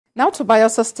Now to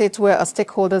Bayelsa State, where a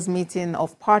stakeholders meeting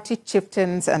of party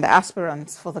chieftains and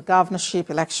aspirants for the governorship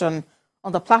election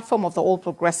on the platform of the All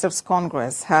Progressives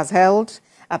Congress has held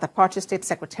at the party state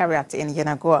secretariat in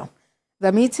Yenagoa.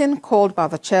 The meeting, called by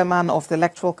the chairman of the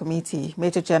Electoral Committee,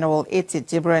 Major General A.T.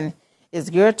 Jibrin, is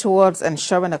geared towards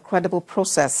ensuring a credible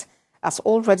process, as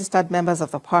all registered members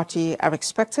of the party are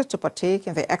expected to partake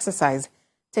in the exercise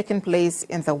taking place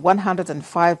in the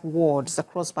 105 wards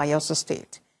across Bayelsa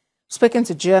State. Speaking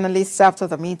to journalists after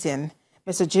the meeting,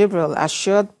 Mr. Jibril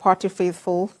assured party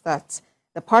faithful that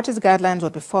the party's guidelines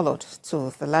would be followed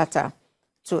to the letter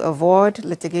to avoid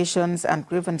litigations and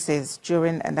grievances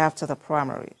during and after the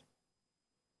primary.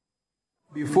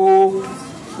 Before,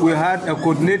 we had a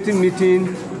coordinating meeting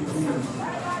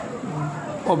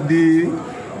of the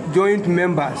joint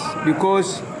members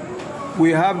because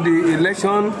we have the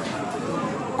election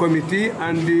committee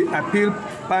and the appeal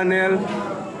panel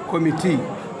committee.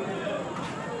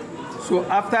 So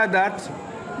after that,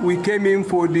 we came in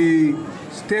for the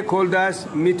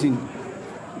stakeholders meeting.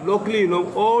 Luckily,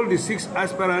 all the 6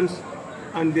 aspirants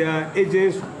and their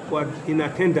agents were in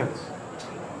attendance.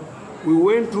 We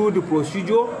went through the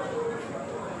procedure.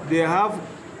 They have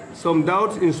some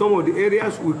doubts in some of the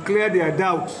areas. We cleared their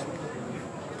doubts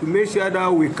to make sure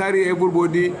that we carry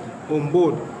everybody on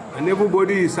board. And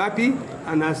everybody is happy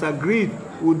and has agreed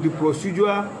with the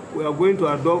procedure we are going to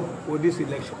adopt for this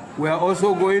election. We are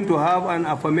also going to have an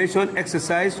affirmation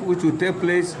exercise which will take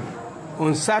place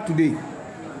on Saturday,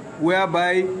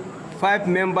 whereby 5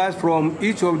 members from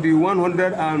each of the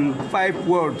 105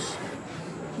 wards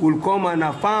will come and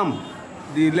affirm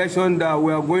the election that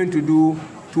we are going to do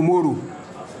tomorrow.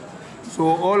 So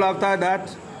all after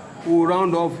that, we'll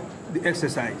round off the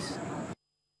exercise.